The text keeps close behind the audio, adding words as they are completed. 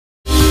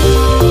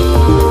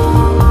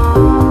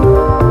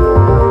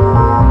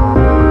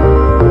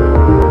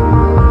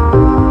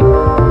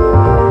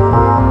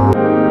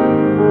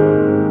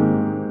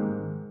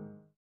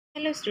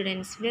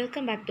students,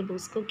 welcome back to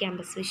Bosco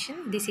Campus Vision.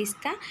 This is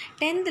the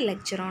 10th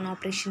lecture on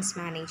Operations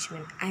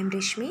Management. I am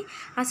Rishmi,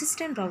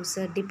 Assistant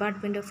Professor,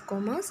 Department of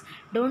Commerce,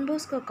 Don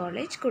Bosco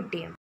College,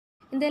 Kottayam.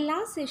 In the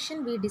last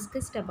session, we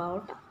discussed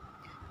about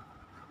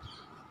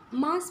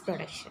mass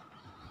production.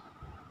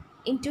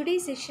 In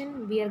today's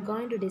session, we are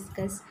going to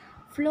discuss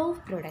flow of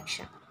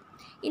production.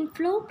 In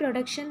flow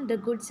production,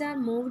 the goods are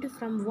moved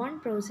from one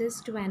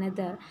process to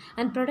another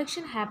and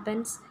production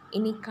happens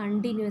in a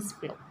continuous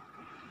flow.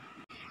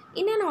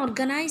 In an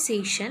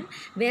organization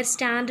where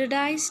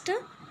standardized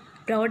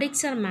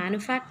products are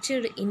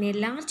manufactured in a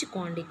large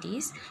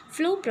quantities,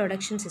 flow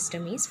production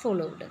system is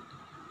followed.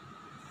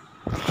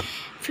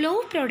 Flow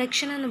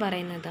production എന്ന്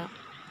പറയുന്നത്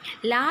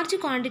large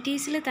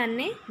ക്വാണ്ടിറ്റീസിൽ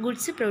തന്നെ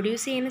goods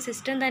produce ചെയ്യുന്ന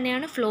system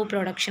തന്നെയാണ് flow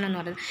production എന്ന്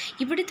പറയുന്നത്.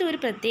 ഇവിടുത്തെ ഒരു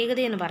പ്രത്യേകത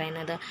എന്ന്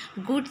പറയുന്നത്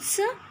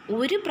ഗുഡ്സ്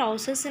ഒരു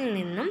പ്രോസസ്സിൽ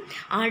നിന്നും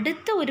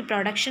അടുത്ത ഒരു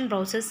പ്രൊഡക്ഷൻ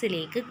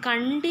പ്രോസസ്സിലേക്ക്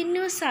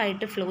കണ്ടിന്യൂസ്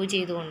ആയിട്ട് ഫ്ലോ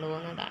ചെയ്ത്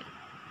കൊണ്ടുപോകുന്നതാണ്.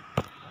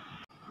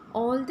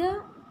 All the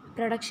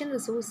production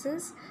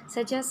resources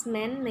such as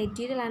men,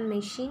 material and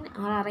machine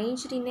are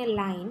arranged in a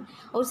line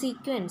or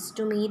sequence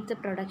to meet the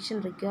production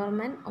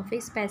requirement of a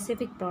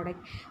specific product.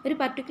 ഒരു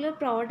പർട്ടിക്കുലർ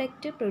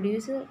പ്രോഡക്റ്റ്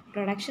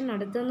പ്രൊഡക്ഷൻ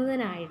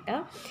നടത്തുന്നതിനായിട്ട്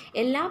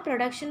എല്ലാ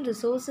production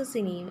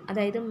റിസോഴ്സസിനെയും,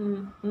 അതായത്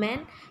men,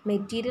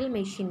 material,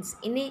 machines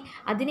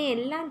അതിനെ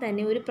എല്ലാം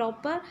തന്നെ ഒരു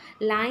proper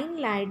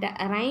ലൈനിലായിട്ട്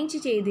arrange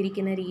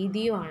ചെയ്തിരിക്കുന്ന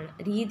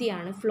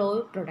രീതിയാണ് flow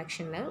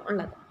പ്രൊഡക്ഷനിൽ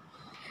ഉള്ളത്.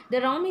 The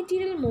raw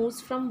material moves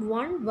from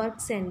one work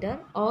center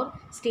or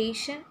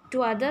station to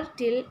other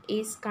till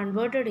is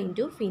converted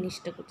into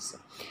finished goods.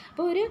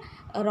 അപ്പോൾ ഒരു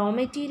റോ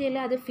മെറ്റീരിയൽ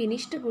അത്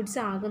ഫിനിഷ്ഡ് ഗുഡ്സ്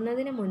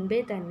ആകുന്നതിന് മുൻപേ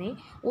തന്നെ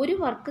ഒരു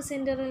വർക്ക്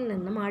സെൻറ്ററിൽ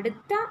നിന്നും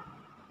അടുത്ത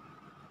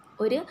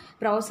ഒരു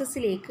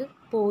പ്രോസസ്സിലേക്ക്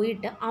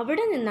പോയിട്ട്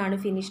അവിടെ നിന്നാണ്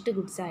ഫിനിഷ്ഡ്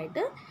ഗുഡ്സ്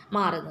ആയിട്ട്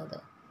മാറുന്നത്.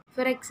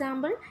 For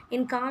example,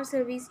 in car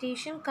service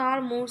station, car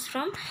moves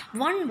from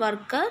one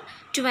worker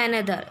to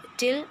another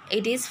till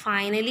it is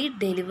finally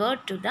delivered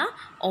to the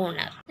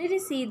owner. Let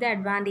us see the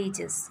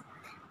advantages.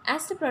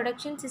 As the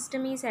production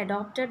system is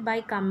adopted by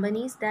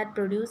companies that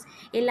produce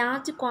a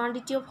large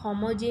quantity of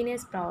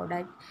homogeneous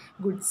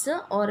goods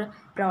or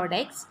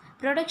products,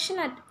 production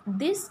at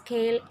this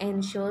scale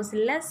ensures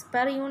less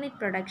per unit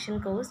production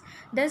cost,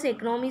 thus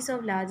economies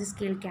of large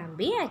scale can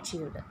be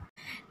achieved.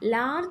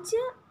 Large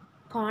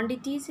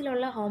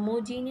ക്വാണ്ടിറ്റീസിലുള്ള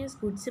homogeneous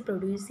goods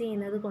produce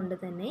ചെയ്യുന്നത് കൊണ്ട്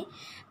തന്നെ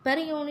per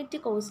unit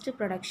cost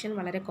production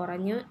വളരെ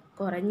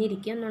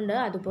കുറഞ്ഞിരിക്കുന്നുണ്ട്.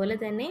 അതുപോലെ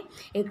തന്നെ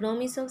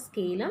economies of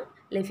സ്കെയിലും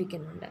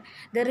ലഭിക്കുന്നുണ്ട്.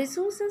 The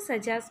resources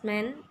such as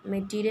men,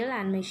 material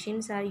and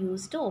machines are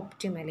used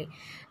optimally.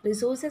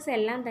 Resources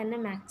എല്ലാം തന്നെ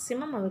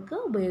maximum അവർക്ക്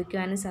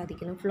ഉപയോഗിക്കുവാനും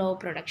സാധിക്കുന്നു ഫ്ലോ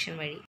പ്രൊഡക്ഷൻ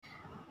വഴി.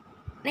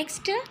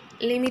 Next,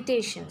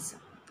 limitations.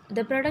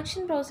 The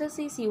production process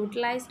is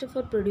utilized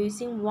for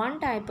producing one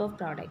type of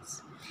products.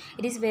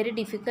 It is very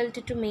difficult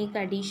to make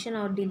addition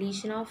or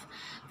deletion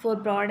for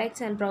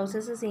products and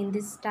processes in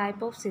this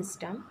type of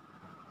system,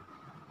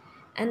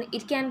 and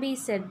it can be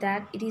said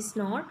that it is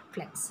not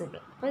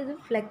flexible. അപ്പോൾ ഇത്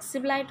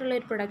flexible ആയിട്ടുള്ള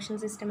ഒരു production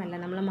system അല്ല.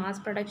 നമ്മൾ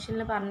mass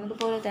പ്രൊഡക്ഷനിൽ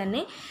പറഞ്ഞതുപോലെ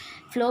തന്നെ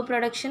flow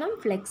പ്രൊഡക്ഷനും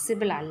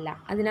flexible അല്ല.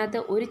 അതിനകത്ത്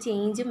ഒരു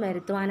ചേഞ്ചും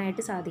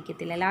വരുത്തുവാനായിട്ട്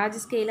സാധിക്കത്തില്ല.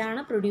 ലാർജ്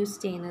സ്കെയിലാണ് പ്രൊഡ്യൂസ്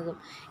ചെയ്യുന്നതും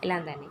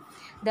എല്ലാം തന്നെ.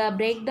 The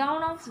breakdown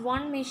of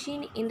one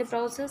machine in the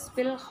process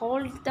will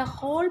hold the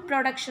whole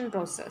production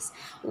process.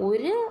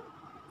 ഒരു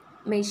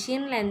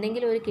മെഷീനിൽ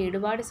എന്തെങ്കിലും ഒരു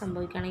കേടുപാട്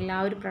സംഭവിക്കുകയാണെങ്കിൽ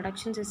ആ ഒരു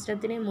പ്രൊഡക്ഷൻ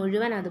സിസ്റ്റത്തിനെ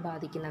മുഴുവൻ അത്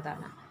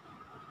ബാധിക്കുന്നതാണ്.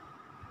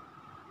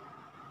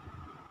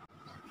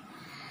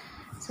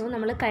 സോ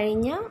നമ്മൾ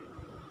കഴിഞ്ഞ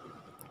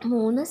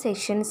 3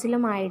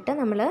 സെഷൻസിലുമായിട്ട്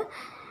നമ്മൾ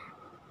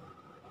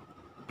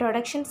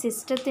പ്രൊഡക്ഷൻ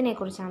സിസ്റ്റത്തിനെ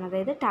കുറിച്ചാണ്,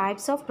 അതായത്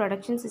ടൈപ്സ് ഓഫ്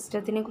പ്രൊഡക്ഷൻ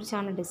സിസ്റ്റത്തിനെ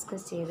കുറിച്ചാണ്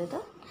ഡിസ്കസ് ചെയ്തത്.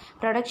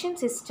 Production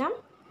system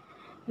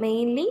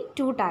mainly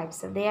 2 types.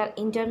 They are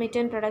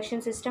intermittent production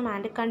system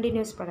and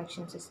continuous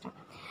production system.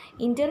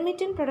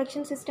 Intermittent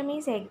production system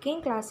is again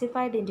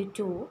classified into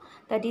 2,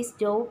 that is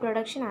job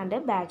production and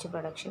batch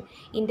production.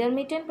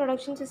 Intermittent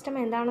production system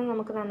എന്താണെന്ന്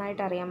നമുക്ക്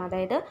നന്നായിട്ട് അറിയാം.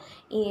 അതായത്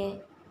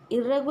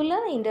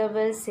irregular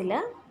ഇൻ്റർവെൽസിൽ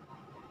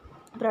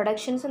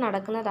productions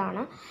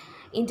നടക്കുന്നതാണ്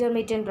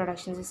intermediate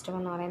production system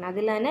എന്ന് പറയുന്നത്.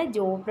 അതിൽ തന്നെ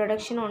job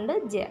പ്രൊഡക്ഷനുണ്ട്,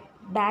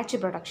 batch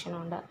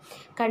പ്രൊഡക്ഷനുണ്ട്.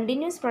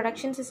 Continuous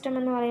production system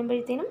എന്ന്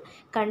പറയുമ്പോഴത്തേനും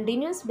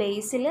കണ്ടിന്യൂസ്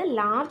ബേസിൽ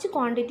ലാർജ്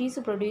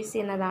ക്വാണ്ടിറ്റീസ് പ്രൊഡ്യൂസ്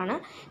ചെയ്യുന്നതാണ്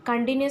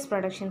കണ്ടിന്യൂസ്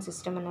പ്രൊഡക്ഷൻ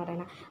സിസ്റ്റം എന്ന്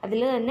പറയുന്നത്.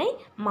 അതിൽ തന്നെ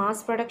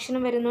മാസ്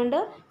പ്രൊഡക്ഷനും വരുന്നുണ്ട്,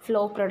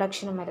 ഫ്ലോ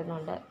പ്രൊഡക്ഷനും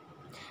വരുന്നുണ്ട്.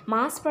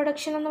 മാസ്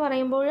പ്രൊഡക്ഷൻ എന്ന്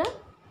പറയുമ്പോൾ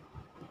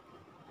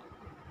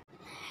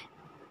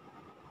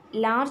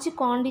ലാർജ്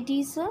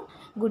ക്വാണ്ടിറ്റീസ്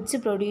ഗുഡ്സ്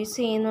പ്രൊഡ്യൂസ്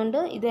ചെയ്യുന്നുണ്ട്.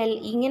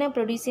 ഇങ്ങനെ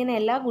പ്രൊഡ്യൂസ് ചെയ്യുന്ന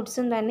എല്ലാ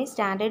ഗുഡ്സും തന്നെ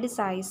സ്റ്റാൻഡേർഡ്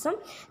സൈസും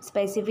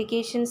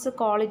സ്പെസിഫിക്കേഷൻസ്,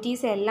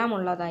 ക്വാളിറ്റീസ് എല്ലാം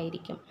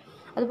ഉള്ളതായിരിക്കും.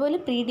 അതുപോലെ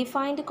പ്രീ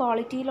ഡിഫൈൻഡ്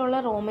ക്വാളിറ്റിയിലുള്ള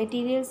റോ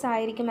മെറ്റീരിയൽസ്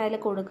ആയിരിക്കും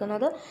അതിൽ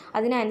കൊടുക്കുന്നത്.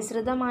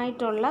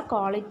 അതിനനുസൃതമായിട്ടുള്ള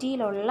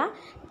ക്വാളിറ്റിയിലുള്ള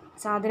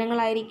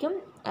സാധനങ്ങളായിരിക്കും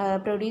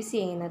പ്രൊഡ്യൂസ്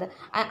ചെയ്യുന്നത്.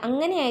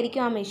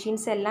 അങ്ങനെയായിരിക്കും ആ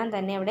മെഷീൻസ് എല്ലാം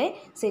തന്നെ അവിടെ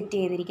സെറ്റ്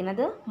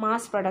ചെയ്തിരിക്കുന്നത്.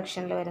 മാസ്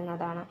പ്രൊഡക്ഷനിൽ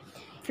വരുന്നതാണ്.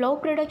 ഫ്ലോ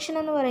പ്രൊഡക്ഷൻ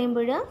എന്ന്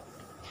പറയുമ്പോൾ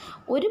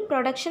ഒരു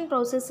പ്രൊഡക്ഷൻ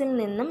പ്രോസസ്സിൽ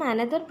നിന്നും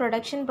അനദർ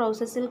പ്രൊഡക്ഷൻ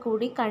പ്രോസസ്സിൽ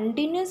കൂടി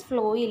കണ്ടിന്യൂസ്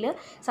ഫ്ലോയിൽ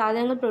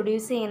സാധനങ്ങൾ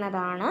പ്രൊഡ്യൂസ്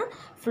ചെയ്യുന്നതാണ്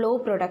ഫ്ലോ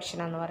പ്രൊഡക്ഷൻ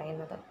എന്ന്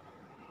പറയുന്നത്.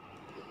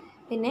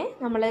 പിന്നെ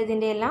നമ്മൾ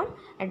ഇതിൻ്റെ എല്ലാം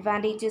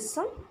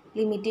അഡ്വാൻറ്റേജസും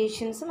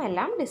ലിമിറ്റേഷൻസും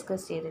എല്ലാം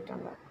ഡിസ്കസ്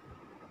ചെയ്തിട്ടുണ്ട്.